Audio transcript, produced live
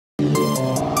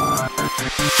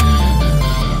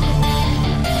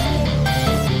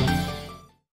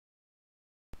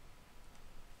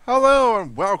Hello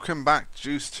and welcome back to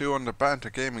Juice 2 on the Banter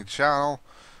Gaming Channel.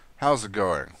 How's it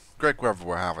going? Great weather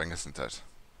we're having, isn't it?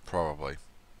 Probably.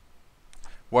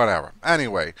 Whatever.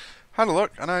 Anyway, had a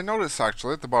look and I noticed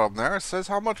actually at the bottom there it says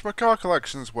how much my car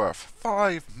collection's worth.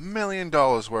 $5 million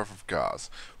worth of cars.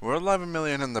 We're $11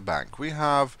 million in the bank. We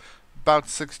have about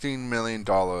 $16 million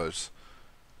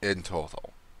in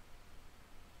total.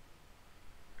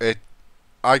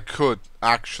 I could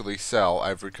actually sell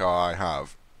every car I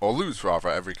have. Or lose rather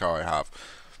every car I have,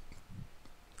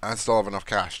 and still have enough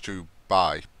cash to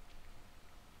buy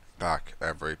back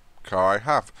every car I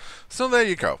have. So there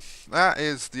you go. That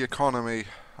is the economy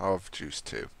of Juice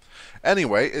 2.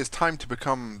 Anyway, it's time to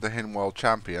become the HIN World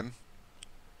Champion.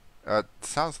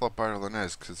 Sounds a lot better than it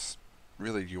is, because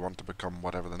really you want to become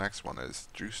whatever the next one is.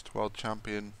 Juiced World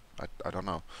Champion? I don't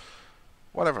know.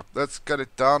 Whatever, let's get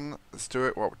it done. Let's do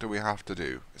it. What do we have to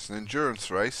do? It's an endurance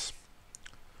race.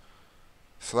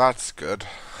 So that's good.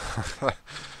 Yeah,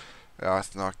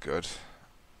 that's not good.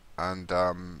 And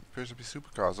appears to be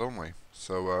supercars only.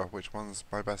 So which one's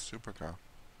my best supercar?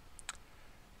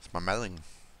 It's my Melling.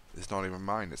 It's not even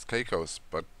mine. It's Keiko's.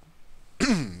 But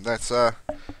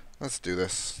let's do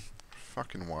this.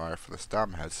 Fucking wire for this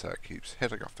damn headset keeps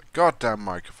hitting off the goddamn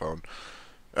microphone.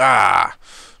 Ah.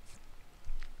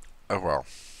 Oh well.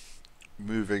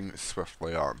 Moving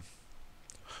swiftly on.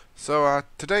 So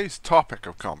today's topic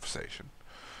of conversation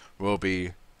will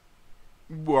be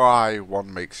why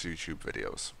one makes YouTube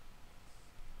videos.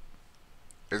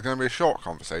 It's going to be a short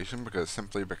conversation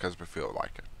simply because we feel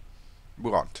like it.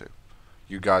 We want to.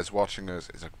 You guys watching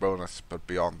us is a bonus, but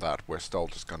beyond that, we're still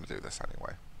just going to do this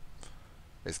anyway.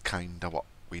 It's kinda what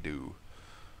we do.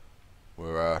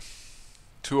 We're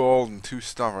too old and too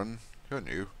stubborn. You're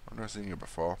new. I've never seen you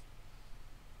before.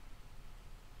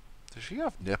 Does she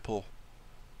have nipple?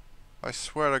 I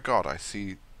swear to God, I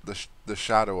see the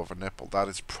shadow of a nipple. That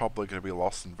is probably going to be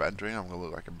lost in rendering. I'm going to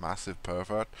look like a massive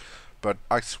pervert. But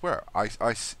I swear, I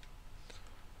see.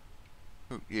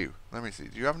 Ooh, you. Let me see.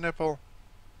 Do you have a nipple?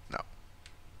 No.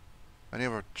 Any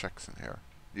other chicks in here?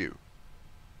 You.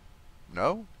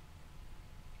 No?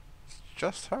 It's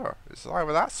just her. It's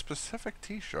either that specific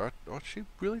t-shirt, or she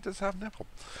really does have nipple.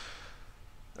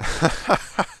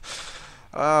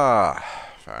 Fair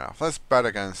enough. Let's bet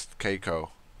against Keiko.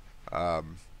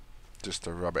 Just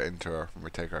to rub it into her when we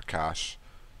take our cash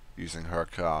using her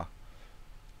car.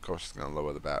 Of course she's going to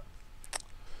lower the bet.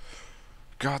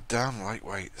 Goddamn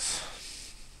lightweights.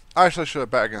 I actually should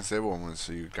have bet against the other woman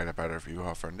so you get a better view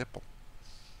of her nipple.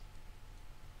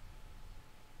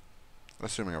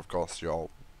 Assuming of course you all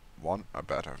want a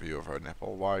better view of her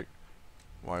nipple. Why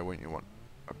wouldn't you want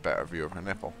a better view of her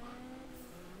nipple?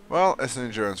 Well, it's an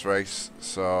endurance race,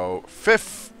 so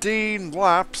 15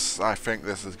 laps. I think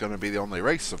this is going to be the only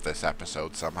race of this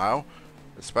episode somehow.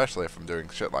 Especially if I'm doing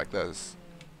shit like this.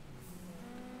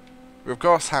 We of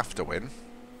course have to win.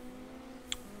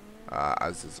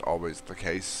 As is always the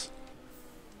case.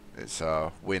 It's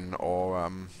a win or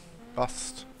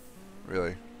bust,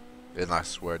 really.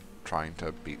 Unless we're trying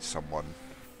to beat someone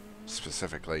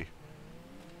specifically.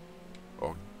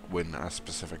 Or win a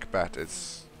specific bet.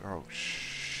 It's... oh,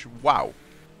 wow.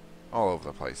 All over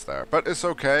the place there. But it's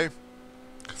okay.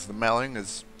 Because the Melling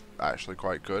is actually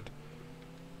quite good.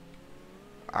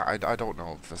 I don't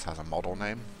know if this has a model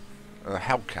name.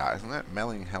 Hellcat, isn't it?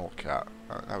 Melling Hellcat.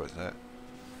 That was it.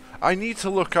 I need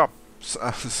to look up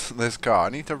this car. I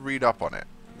need to read up on it.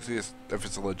 See if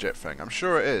it's a legit thing. I'm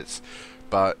sure it is.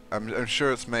 But I'm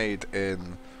sure it's made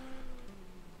in,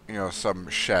 you know, some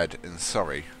shed in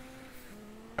Surrey.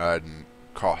 And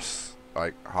costs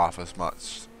like half as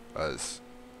much as,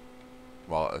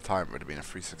 well, at the time it would have been a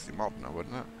 360 mod now,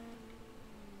 wouldn't it?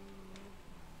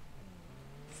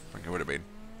 I think it would have been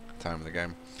at the time of the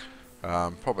game.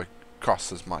 Probably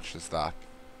costs as much as that,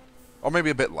 or maybe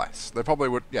a bit less. They probably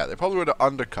would. Yeah, they probably would have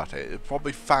undercut it. It's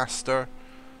probably faster.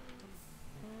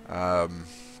 Probably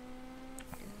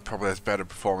has better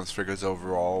performance figures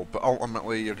overall, but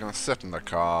ultimately you're gonna sit in the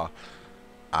car,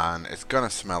 and it's gonna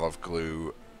smell of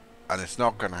glue, and it's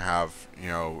not gonna have, you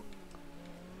know,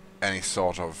 any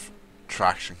sort of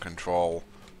traction control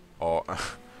or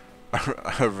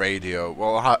a radio.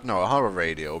 Well, no, it'll have a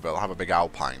radio, but it'll have a big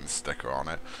Alpine sticker on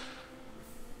it.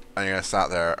 And you're gonna sat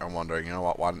there and wondering, you know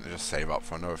what? Why didn't you just save up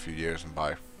for another few years and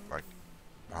buy like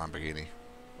a Lamborghini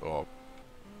or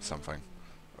something,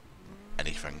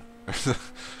 anything?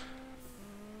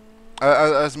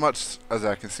 As much as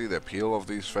I can see the appeal of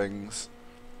these things,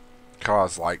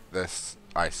 cars like this,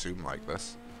 I assume like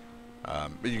this,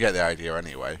 but you get the idea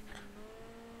anyway.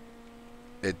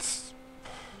 It's...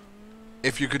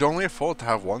 if you could only afford to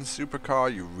have one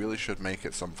supercar, you really should make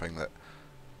it something that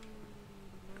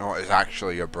or is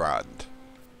actually a brand.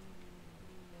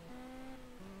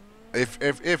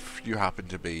 If you happen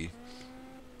to be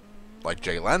like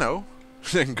Jay Leno,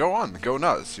 then go on, go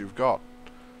nuts. You've got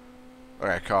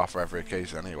a car for every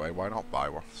occasion anyway. Why not buy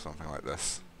one, something like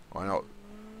this? Why not,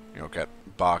 get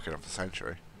bargain of the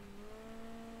century?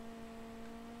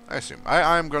 I assume.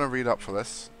 I'm going to read up for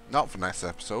this. Not for next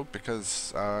episode,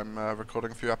 because I'm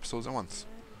recording a few episodes at once.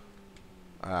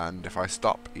 And if I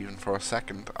stop even for a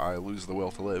second, I lose the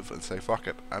will to live and say, fuck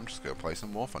it, I'm just going to play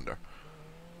some War Thunder.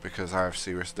 Because I have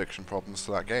serious addiction problems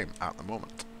to that game at the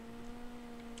moment.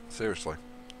 Seriously.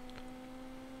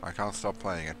 I can't stop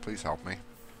playing it. Please help me.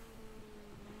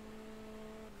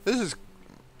 This is...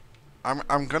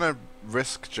 I'm gonna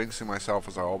risk jinxing myself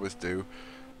as I always do.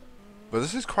 But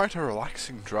this is quite a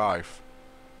relaxing drive.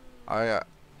 I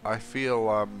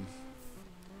feel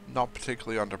not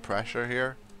particularly under pressure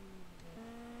here.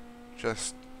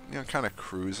 Just, kind of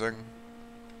cruising.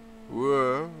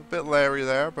 Whoa, a bit leery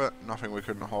there, but nothing we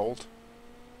couldn't hold.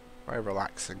 Very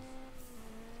relaxing.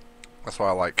 That's what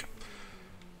I like.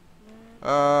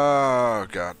 Oh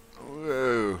god.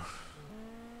 Whoa.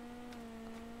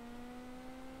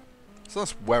 It's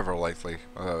nice weather lately,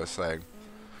 as I was saying.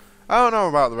 I don't know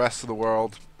about the rest of the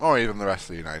world, or even the rest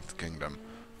of the United Kingdom,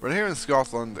 but here in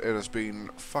Scotland it has been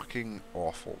fucking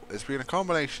awful. It's been a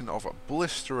combination of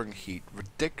blistering heat,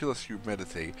 ridiculous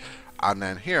humidity, and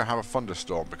then here have a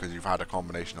thunderstorm because you've had a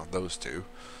combination of those two.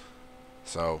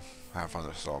 So, have a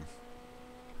thunderstorm.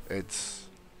 It's...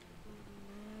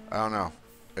 I don't know.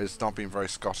 It's not been very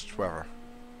Scottish weather.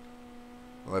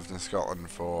 I lived in Scotland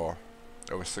for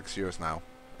over 6 years now,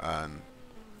 and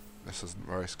this isn't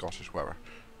very Scottish weather.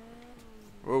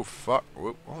 Oh fuck!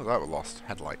 Whoop! What was that? We lost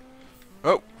headlight.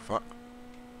 Oh fuck!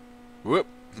 Whoop!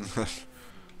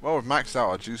 Well, we've maxed out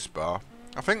our juice bar.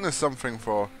 I think there's something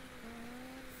for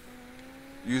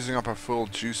using up a full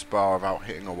juice bar without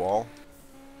hitting a wall.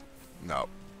 No,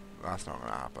 that's not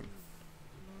gonna happen.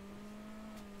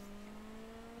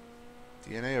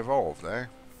 DNA evolved, eh?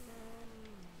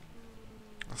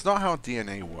 That's not how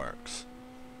DNA works.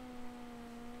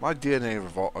 My DNA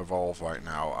evolved right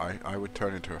now, I would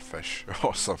turn into a fish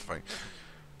or something.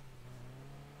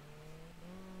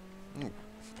 Ooh,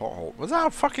 pothole. Was that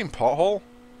a fucking pothole?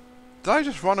 Did I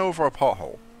just run over a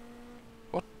pothole?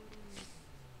 What?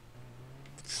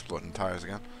 Splitting tires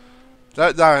again.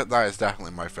 That is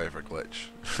definitely my favourite glitch.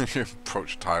 You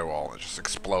approach a tire wall and it just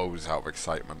explodes out of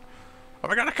excitement. Oh,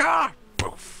 I got a car!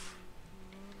 Poof!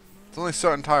 It's only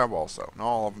certain tire walls though, not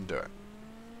all of them do it.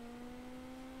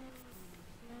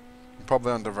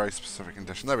 Probably under very specific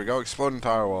conditions. There we go, exploding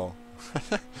tire wall.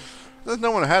 There's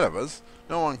no one ahead of us.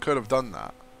 No one could have done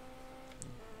that.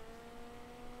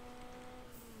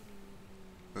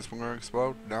 This one gonna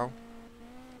explode? No?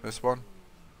 This one?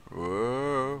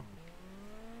 Whoa.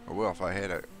 I will if I hit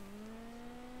it.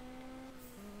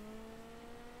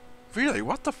 Really?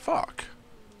 What the fuck?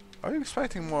 I was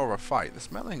expecting more of a fight.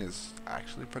 This melting is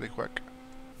actually pretty quick.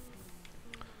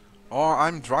 Or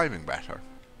I'm driving better.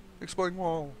 Exploding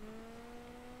wall.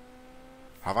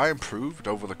 Have I improved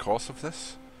over the course of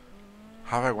this?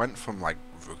 Have I went from, like,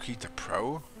 rookie to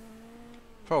pro?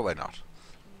 Probably not.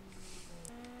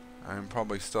 I'm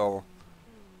probably still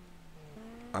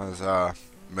as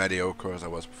mediocre as I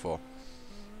was before.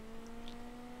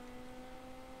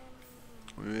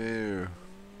 Ew.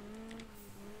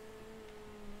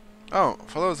 Oh,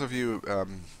 for those of you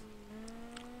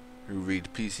who read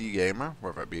PC Gamer,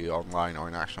 whether it be online or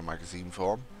in actual magazine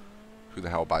form, who the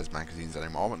hell buys magazines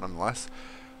anymore, but nonetheless,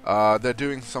 they're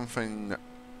doing something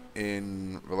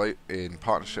in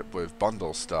partnership with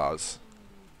Bundle Stars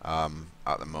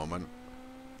at the moment.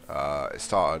 It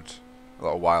started a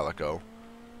little while ago,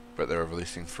 but they're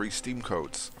releasing free Steam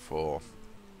codes for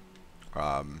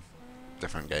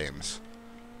different games.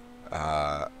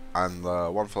 And the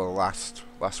one for the last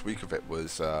week of it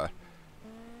was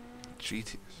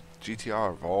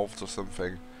GTR Evolved or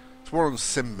something. It's one of those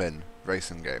Simbin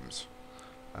racing games.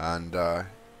 And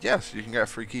yes, you can get a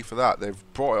free key for that. They've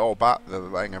brought it all back. They're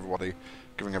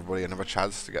giving everybody another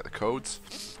chance to get the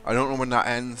codes. I don't know when that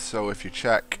ends, so if you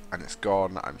check and it's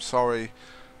gone, I'm sorry.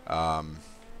 But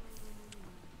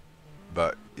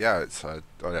yeah, it's all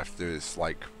you have to do is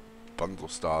like Bundle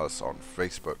Stars on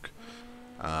Facebook,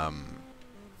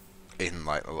 in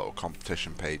like a little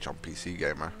competition page on PC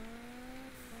Gamer,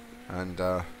 and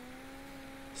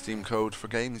Steam code for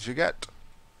games you get.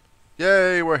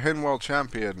 Yay, we're HIN World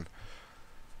Champion.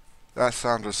 That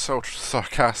sounded so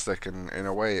sarcastic, and in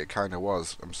a way it kind of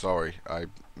was. I'm sorry,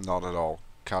 I'm not at all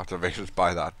captivated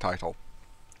by that title.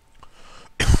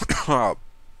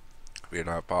 Weird,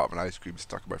 I have part of an ice cream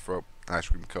stuck in my throat. An ice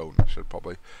cream cone, I should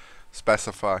probably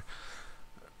specify.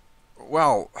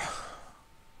 Well,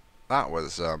 that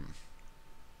was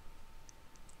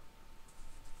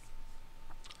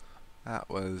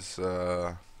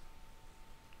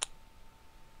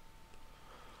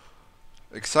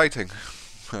exciting.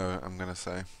 I'm gonna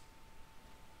say.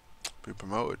 Be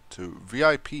promoted to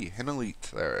VIP, HIN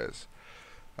Elite. There it is.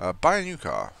 Buy a new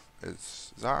car.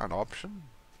 Is that an option?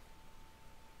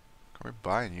 Can we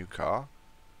buy a new car?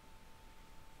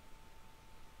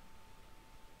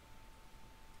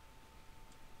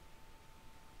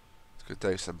 It's a good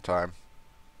day sometime.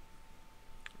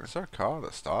 Is there a car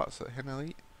that starts at HIN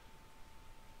Elite?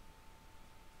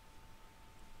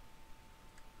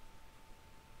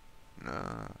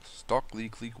 No. Stock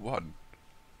League 1.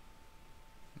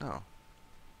 No.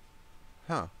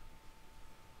 Huh.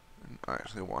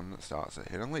 Actually one that starts at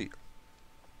HIN Elite.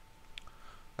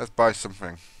 Let's buy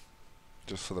something.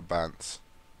 Just for the bants.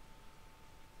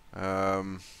 What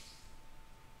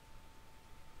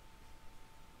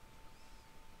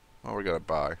are we gonna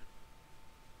buy?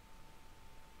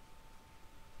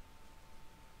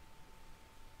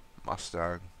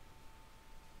 Mustang.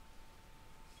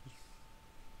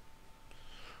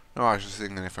 No, I was just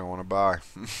thinking if I want to buy.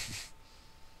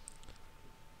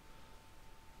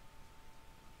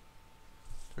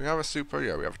 Do we have a Supra?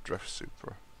 Yeah, we have a Drift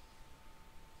Supra.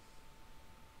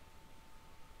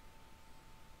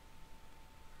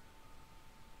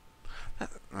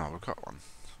 No, we've got one.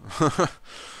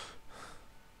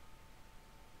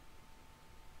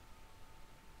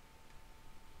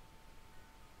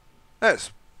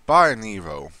 Let's buy an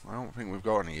Evo. I don't think we've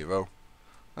got an Evo.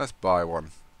 Let's buy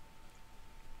one.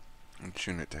 And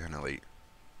tune it to HIN Elite.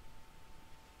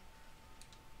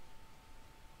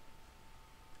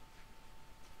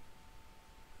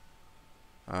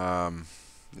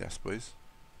 Yes, please.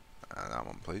 That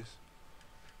one, please.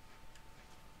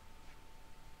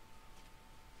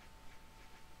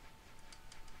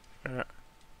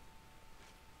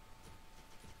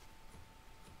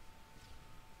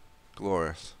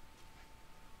 Glorious.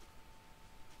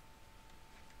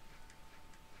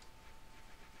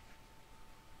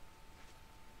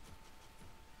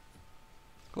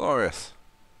 Glorious.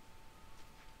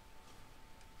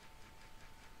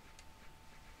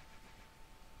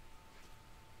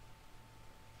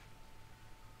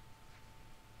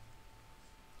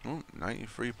 Oh,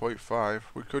 93.5.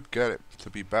 We could get it to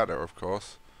be better, of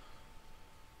course.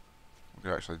 We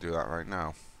could actually do that right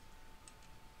now.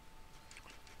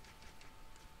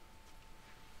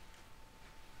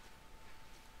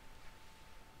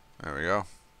 There we go.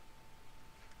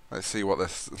 Let's see what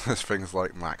this this thing's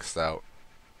like maxed out.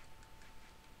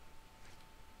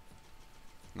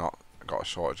 Not got a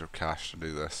shortage of cash to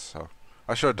do this, so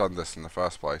I should have done this in the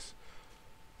first place.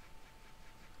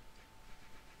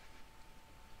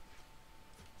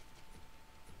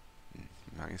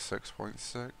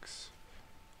 $96.6.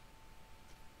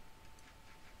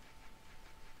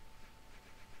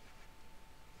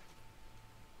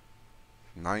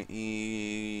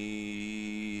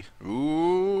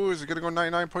 Ooh, is it gonna go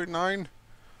 99.9?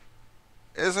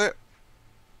 Is it?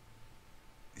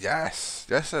 Yes,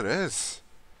 yes it is.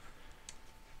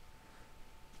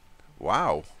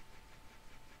 Wow.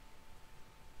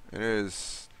 It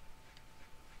is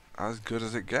as good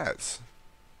as it gets.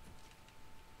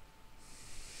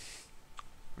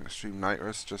 Extreme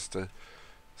nitrous just to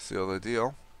seal the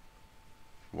deal.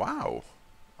 Wow.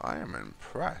 I am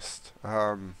impressed.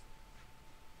 I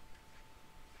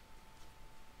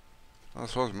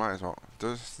suppose we might as well.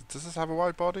 Does this have a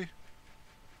wide body?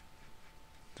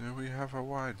 Do we have a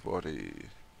wide body?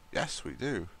 Yes, we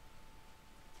do.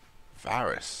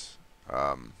 Varus.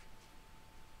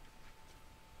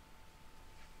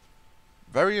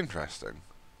 Very interesting.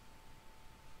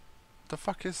 The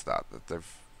fuck is that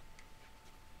they've...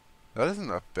 That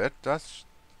isn't a bit, that's...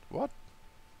 What?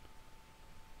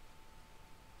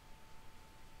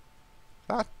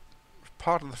 That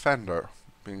part of the fender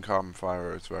being carbon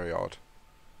fiber is very odd.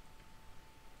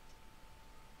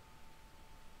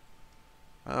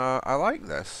 I like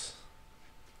this.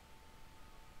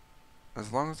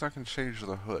 As long as I can change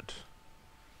the hood.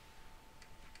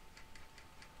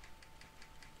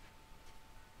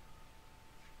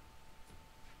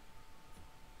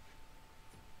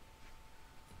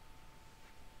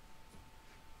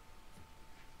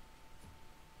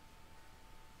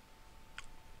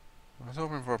 I was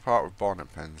hoping for a part with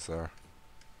bonnet pins there.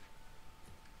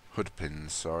 Hood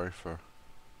pins, sorry, for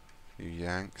you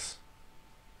Yanks.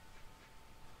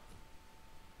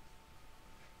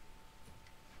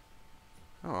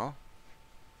 Oh well.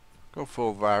 Go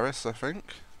full Varus, I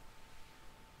think.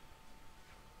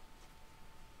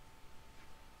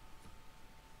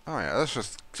 Oh yeah, let's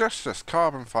just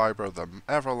carbon fibre the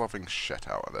ever-loving shit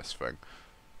out of this thing.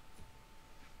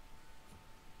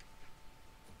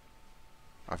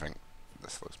 I think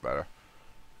this looks better.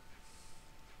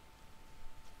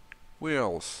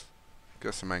 Wheels.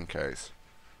 Get some NKs.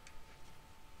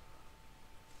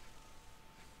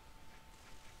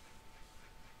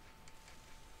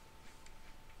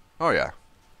 Oh yeah.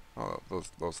 Oh,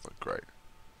 those look great.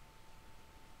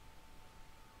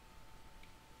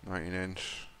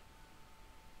 19-inch.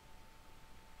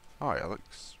 Oh yeah,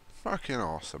 looks fucking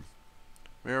awesome.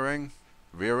 Rear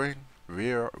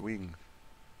wing.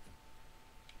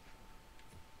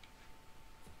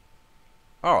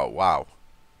 Oh wow.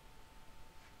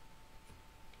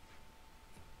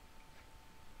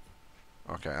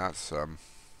 Okay, that's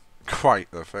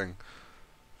quite the thing.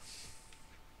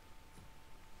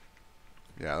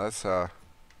 Yeah, that's where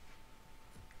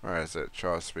is it?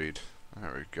 Charge speed.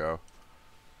 There we go.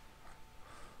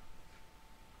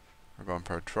 We're going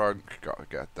per trunk. Gotta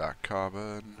get that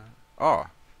carbon. Oh,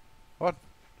 what?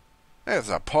 It's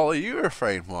a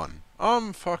polyurethane one.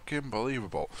 Unfucking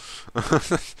believable.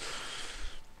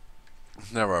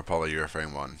 Never a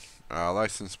polyurethane one.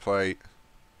 License plate.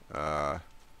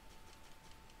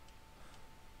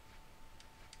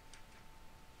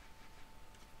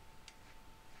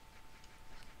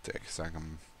 Take a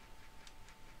second.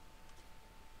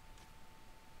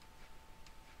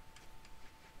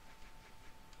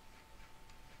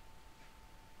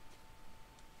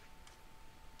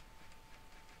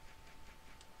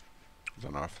 I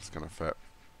don't know if it's gonna fit.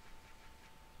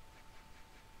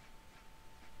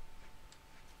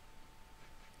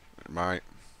 It might.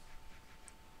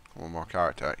 One more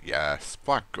character. Yes,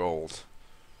 black gold.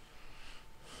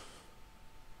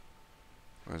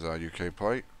 Where's our UK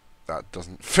plate? That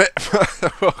doesn't fit,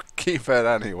 but we'll keep it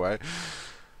anyway.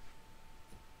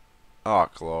 Oh,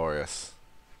 glorious.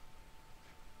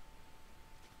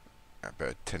 A bit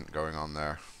of tint going on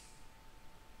there.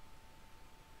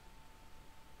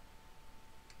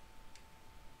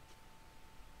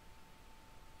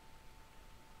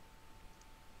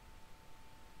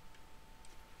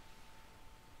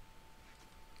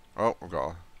 Oh, we've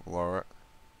got to lower it.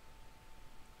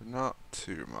 Not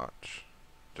too much.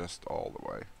 Just all the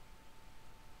way.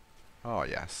 Oh,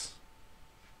 yes.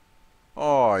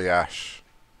 Oh, yes.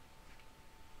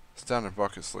 Standard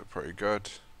buckets look pretty good.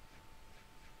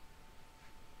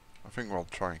 I think we'll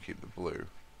try and keep the blue.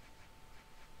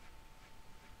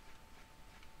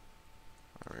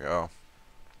 There we go.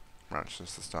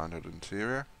 Matches the standard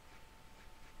interior.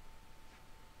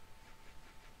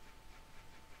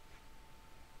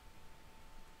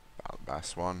 About the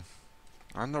best one.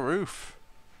 And the roof.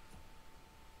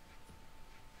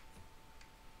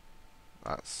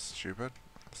 That's stupid.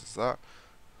 This is that.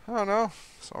 I don't know.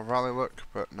 Sort of rally look,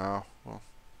 but no. Well,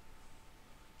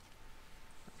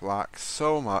 black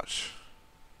so much.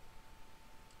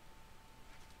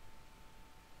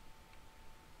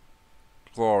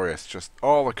 Glorious. Just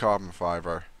all the carbon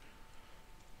fibre.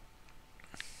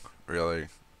 Really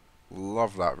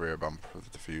love that rear bumper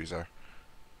with the diffuser.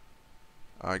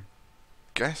 I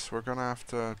guess we're gonna have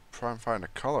to try and find a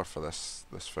colour for this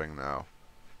thing now.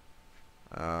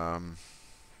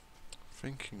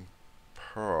 Thinking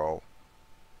pearl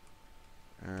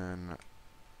and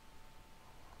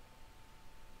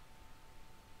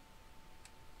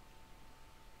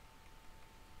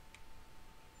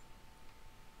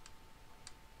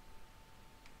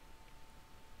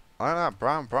I like that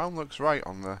brown. Brown looks right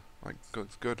on the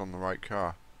looks good on the right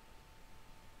car.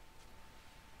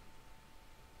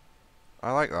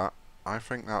 I like that. I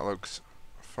think that looks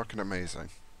fucking amazing.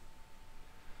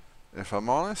 If I'm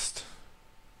honest,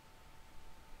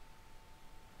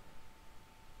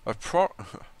 why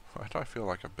do I feel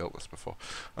like I've built this before?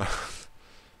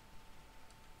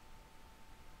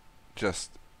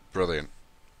 Just brilliant.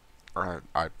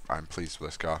 I'm pleased with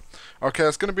this car. Okay,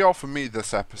 that's going to be all for me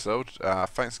this episode.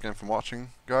 Thanks again for watching,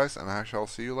 guys, and I shall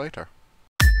see you later.